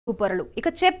పొరలు ఇక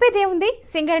చెప్పేదేముంది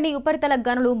సింగరేణి ఉపరితల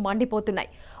గనులు మండిపోతున్నాయి.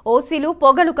 ఓసీలు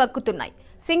పొగలు కక్కుతున్నాయి.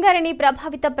 సింగరేణి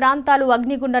ప్రభావిత ప్రాంతాలు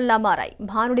అగ్నిగుండంలా మారాయి.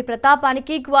 భానుడి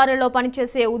ప్రతాపానికి క్వారీలో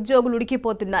పనిచేసే ఉద్యోగులు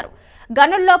ఉడికిపోతున్నారు.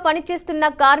 గనుల్లో పనిచేస్తున్న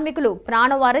కార్మికులు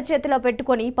ప్రాణం అరచేతిలో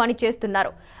పెట్టుకుని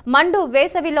పనిచేస్తున్నారు. మండు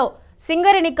వేసవిలో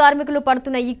సింగరేణి కార్మికులు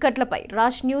పడుతున్న ఇక్కట్లపై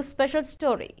రాజ్ న్యూస్ స్పెషల్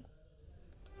స్టోరీ.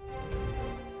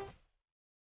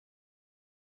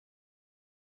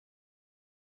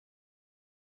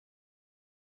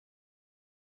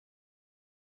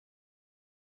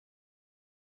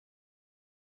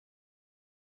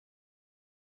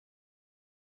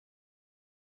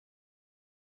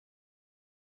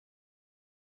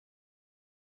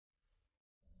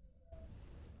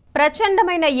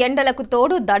 ప్రచండమైన ఎండలకు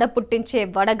తోడు దడ పుట్టించే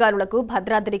వడగాలులకు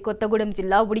భద్రాద్రి కొత్తగూడెం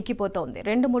జిల్లా ఉడికిపోతోంది.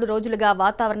 2-3 రోజులుగా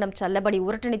వాతావరణం చల్లబడి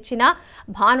ఊరటనిచ్చినా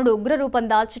భానుడు ఉగ్రరూపం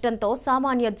దాల్చడంతో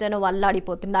సామాన్య జనం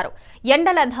అల్లాడిపోతున్నారు.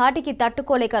 ఎండల ధాటికి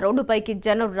తట్టుకోలేక రోడ్డుపైకి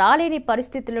జనం రాలేని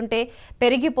పరిస్థితులుంటే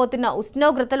పెరిగిపోతున్న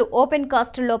ఉష్ణోగ్రతలు ఓపెన్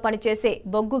కాస్టుల్లో పనిచేసే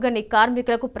బొగ్గుగని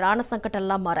కార్మికులకు ప్రాణ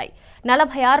సంకటంలా మారాయి.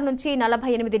 46 నుంచి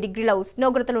 48 డిగ్రీల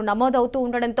ఉష్ణోగ్రతలు నమోదవుతూ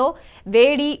ఉండడంతో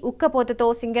వేడి ఉక్కపోతతో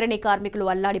సింగరేణి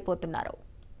కార్మికులు అల్లాడిపోతున్నారు.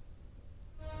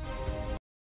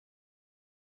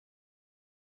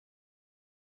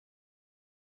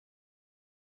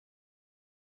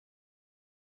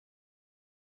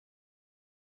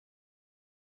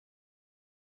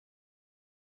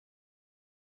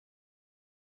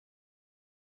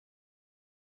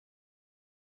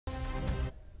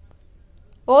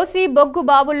 ఓసీ బొగ్గు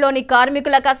బావుల్లోని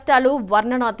కార్మికుల కష్టాలు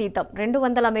వర్ణనాతీతం.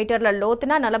 200 మీటర్ల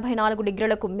లోతున 44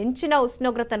 డిగ్రీలకు మించిన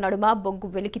ఉష్ణోగ్రత నడుమ బొగ్గు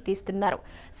వెలికి తీస్తున్నారు.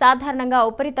 సాధారణంగా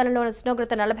ఉపరితలంలో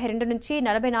ఉష్ణోగ్రత 42 నుంచి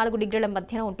 44 డిగ్రీల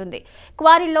మధ్యన ఉంటుంది.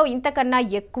 క్వారీల్లో ఇంతకన్నా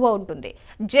ఎక్కువ ఉంటుంది.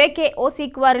 జేకే ఓసీ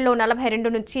క్వారీలో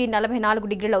 42 నుంచి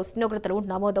 44 డిగ్రీల ఉష్ణోగ్రతలు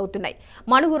నమోదవుతున్నాయి.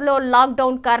 మణుగూరులో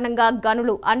లాక్డౌన్ కారణంగా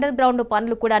గనులు అండర్ గ్రౌండ్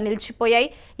పనులు కూడా నిలిచిపోయాయి.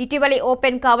 ఇటీవలి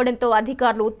ఓపెన్ కావడంతో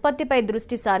అధికారులు ఉత్పత్తిపై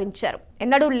దృష్టి సారించారు.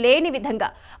 ఎన్నడూ లేని విధంగా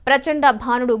ప్రచండ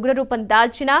భానుడు ఉగ్రరూపం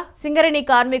దాల్చినా సింగరేణి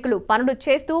కార్మికులు పనులు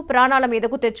చేస్తూ ప్రాణాల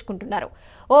మీదకు తెచ్చుకుంటున్నారు.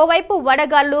 ఓవైపు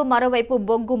వడగాళ్లు, మరోవైపు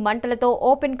బొగ్గు మంటలతో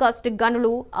ఓపెన్ కాస్ట్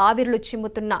గనులు ఆవిర్లు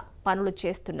చిమ్ముతున్న పనులు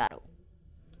చేస్తున్నారు.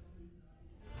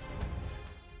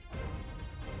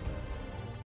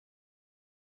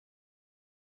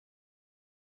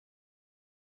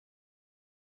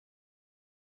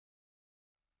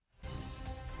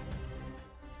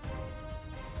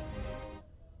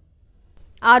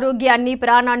 ఆరోగ్యాన్ని,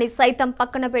 ప్రాణాన్ని సైతం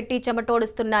పక్కన పెట్టి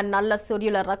చెమటోడుస్తున్న నల్ల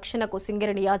సూర్యుల రక్షణకు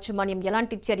సింగరేణి యాజమాన్యం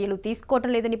ఎలాంటి చర్యలు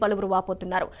తీసుకోవటం లేదని పలువురు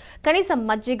వాపోతున్నారు. కనీసం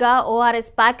మజ్జిగ,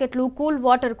 ఓఆర్ఎస్ ప్యాకెట్లు, కూల్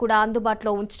వాటర్ కూడా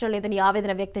అందుబాటులో ఉంచడం లేదని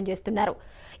ఆవేదన వ్యక్తం చేస్తున్నారు.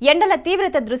 ఎండల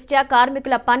తీవ్రత దృష్ట్యా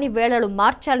కార్మికుల పని వేళలు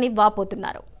మార్చాలని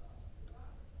వాపోతున్నారు.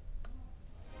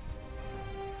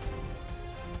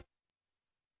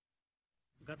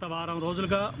 గత వారం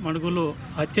రోజులుగా మణుగూరులో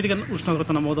అత్యధిక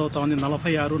ఉష్ణోగ్రత నమోదవుతోంది.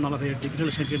 46-47 డిగ్రీల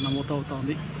సెంటీగ్రేడ్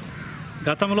నమోదవుతోంది.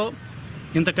 గతంలో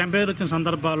ఇంత టెంపరేచర్ వచ్చిన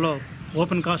సందర్భాల్లో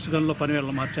ఓపెన్ కాస్ట్ గన్లో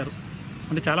పనివేళలు మార్చారు.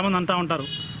 అంటే చాలామంది అంటూ ఉంటారు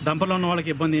డంపర్లో ఉన్న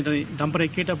వాళ్ళకి ఇబ్బంది ఏంటని. డంపర్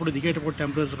ఎక్కేటప్పుడు దిగేటప్పుడు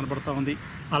టెంపరేచర్ కనబడుతూ ఉంది.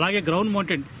 అలాగే గ్రౌండ్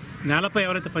మౌంటెడ్ నేలపై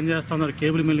ఎవరైతే పనిచేస్తూ ఉన్నారో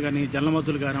కేబుల్ మిల్ కానీ,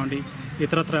 జల్లమద్దులు కానివ్వండి,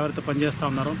 ఇతరత్ర ఎవరైతే పనిచేస్తూ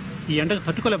ఉన్నారో ఈ ఎండకు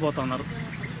తట్టుకోలేకపోతూ ఉన్నారు.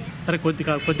 సరే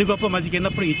కొద్ది గొప్ప మధ్యకి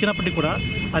వెళ్ళినప్పుడు ఇచ్చినప్పటికీ కూడా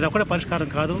అది ఒకటే పరిష్కారం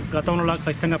కాదు. గతంలో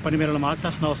ఖచ్చితంగా పని మేరలు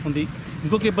మార్చాల్సిన అవసరం ఉంది.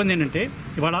 ఇంకొక ఇబ్బంది ఏంటంటే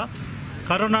ఇవాళ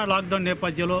కరోనా లాక్డౌన్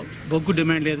నేపథ్యంలో బొగ్గు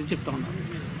డిమాండ్ లేదని చెప్తా ఉన్నారు.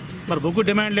 మరి బొగ్గు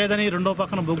డిమాండ్ లేదని రెండో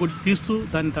పక్కన బొగ్గు తీస్తూ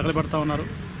దాన్ని తగలబెడతా ఉన్నారు.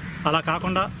 అలా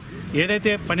కాకుండా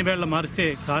ఏదైతే పని వేళలు మారిస్తే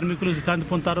కార్మికులు విశ్రాంతి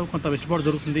పొందుతారు, కొంత వెసులుబాటు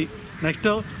దొరుకుతుంది. నెక్స్ట్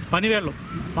పని వేళలు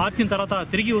మార్చిన తర్వాత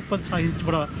తిరిగి ఉత్పత్తి సాధించి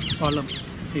కూడా వాళ్ళు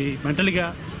ఈ మెంటల్గా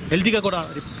హెల్తీగా కూడా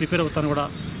ప్రిపేర్ అవుతాను కూడా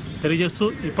తెలియజేస్తూ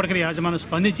ఇప్పటికీ యాజమాన్యం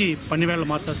స్పందించి పని వేళలు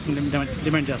మార్చాల్సింది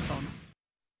డిమాండ్ చేస్తా ఉన్నాం.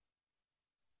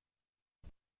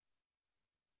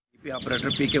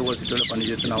 ఆపరేటర్ పీకే ఓసీలో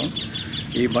పనిచేస్తున్నాము.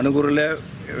 ఈ మణుగూరులో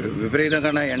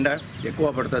విపరీతంగా ఎండ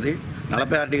ఎక్కువ పడుతుంది.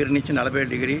 46 డిగ్రీ నుంచి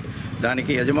 47 డిగ్రీ.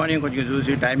 దానికి యజమాన్యం కొంచెం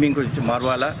చూసి టైమింగ్ కొంచెం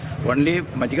మార్వాలా. ఓన్లీ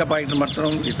మజ్జిగ ప్యాకెట్ మాత్రం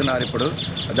ఇస్తున్నారు ఇప్పుడు.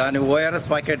 దాని ఓఆర్ఎస్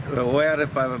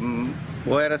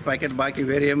ప్యాకెట్ బాకీ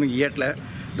వేరే ఏమి ఇవ్వట్లే.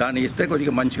 దాన్ని ఇస్తే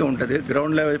కొద్దిగా మంచిగా ఉంటుంది.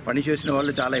 గ్రౌండ్లో పనిచేసిన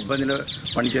వాళ్ళు చాలా ఇబ్బందులు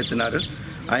పనిచేస్తున్నారు.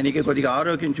 ఆయనకి కొద్దిగా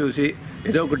ఆరోగ్యం చూసి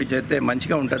ఏదో ఒకటి చేస్తే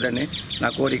మంచిగా ఉంటుందని నా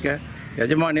కోరిక.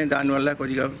 యజమాని దానివల్ల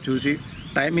కొద్దిగా చూసి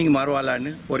టైమింగ్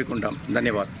మారవాలని కోరుకుంటాం.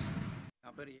 ధన్యవాదాలు.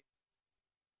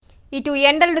 ఇటు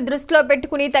ఎండలను దృష్టిలో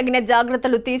పెట్టుకుని తగిన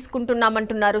జాగ్రత్తలు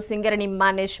తీసుకుంటున్నామంటున్నారు సింగరేణి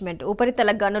మేనేజ్మెంట్.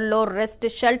 ఉపరితల గనుల్లో రెస్ట్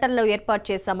షెల్టర్లు ఏర్పాటు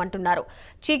చేశామంటున్నారు.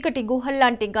 చీకటి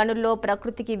గుహల్లాంటి గనుల్లో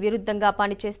ప్రకృతికి విరుద్ధంగా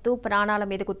పనిచేస్తూ ప్రాణాల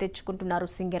మీదకు తెచ్చుకుంటున్నారు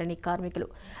సింగరేణి కార్మికులు.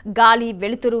 గాలి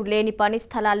వెలుతురు లేని పని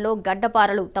స్థలాల్లో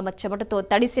గడ్డపారలు తమ చెమటతో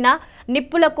తడిసినా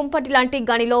నిప్పుల కుంపటి లాంటి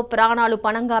గనిలో ప్రాణాలు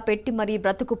పణంగా పెట్టి మరీ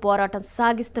బ్రతుకు పోరాటం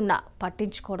సాగిస్తున్నా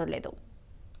పట్టించుకోవడం లేదు.